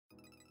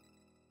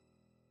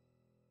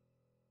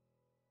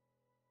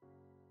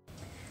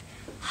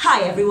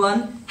Hi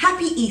everyone,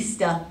 happy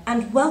Easter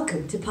and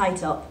welcome to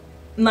pi-top.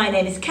 My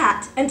name is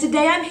Kat and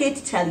today I'm here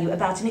to tell you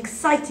about an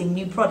exciting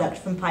new product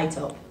from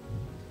pi-top.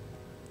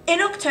 In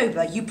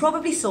October you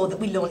probably saw that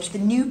we launched the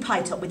new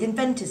pi-top with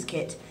Inventors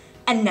Kit,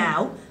 and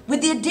now,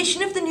 with the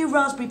addition of the new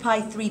Raspberry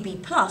Pi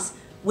 3B+,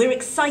 we're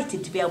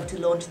excited to be able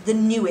to launch the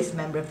newest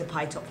member of the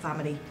pi-top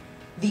family,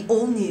 the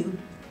all-new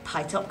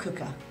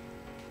pi-topCOOKER.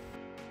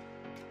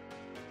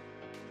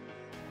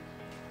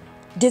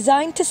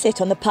 Designed to sit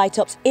on the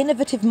pi-top's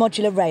innovative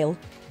modular rail,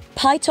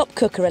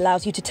 pi-topCOOKER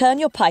allows you to turn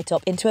your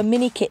pi-top into a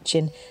mini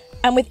kitchen,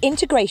 and with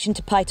integration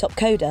to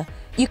pi-topCODER,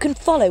 you can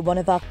follow one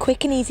of our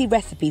quick and easy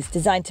recipes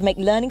designed to make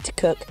learning to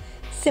cook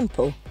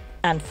simple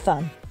and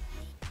fun.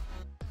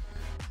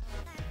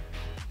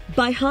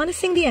 By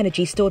harnessing the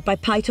energy stored by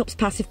pi-top's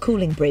passive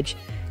cooling bridge,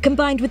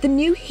 combined with the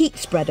new heat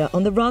spreader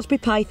on the Raspberry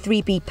Pi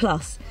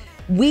 3B+,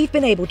 we've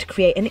been able to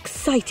create an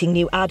exciting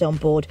new add-on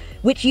board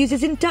which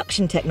uses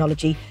induction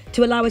technology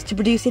to allow us to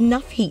produce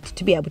enough heat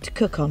to be able to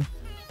cook on.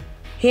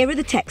 Here are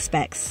the tech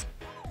specs.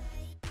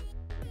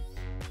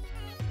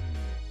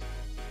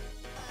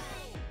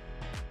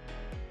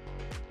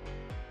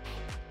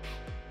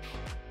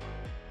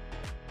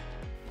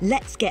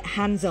 Let's get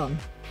hands-on.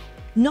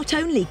 Not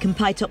only can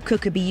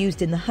pi-topCOOKER be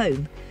used in the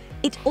home,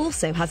 it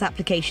also has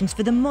applications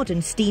for the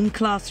modern STEAM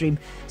classroom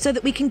so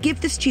that we can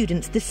give the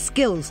students the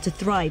skills to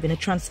thrive in a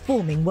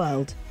transforming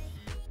world.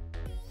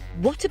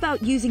 What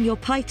about using your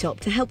pi-top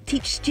to help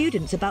teach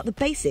students about the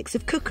basics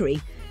of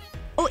cookery?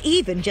 Or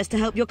even just to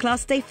help your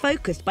class stay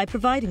focused by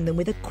providing them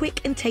with a quick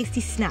and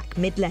tasty snack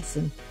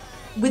mid-lesson?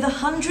 With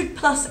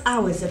 100+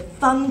 hours of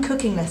fun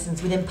cooking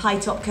lessons within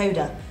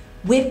pi-topCODER,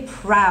 we're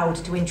proud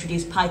to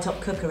introduce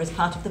pi-topCOOKER as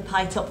part of the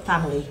pi-top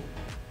family.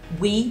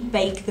 We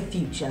bake the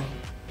future.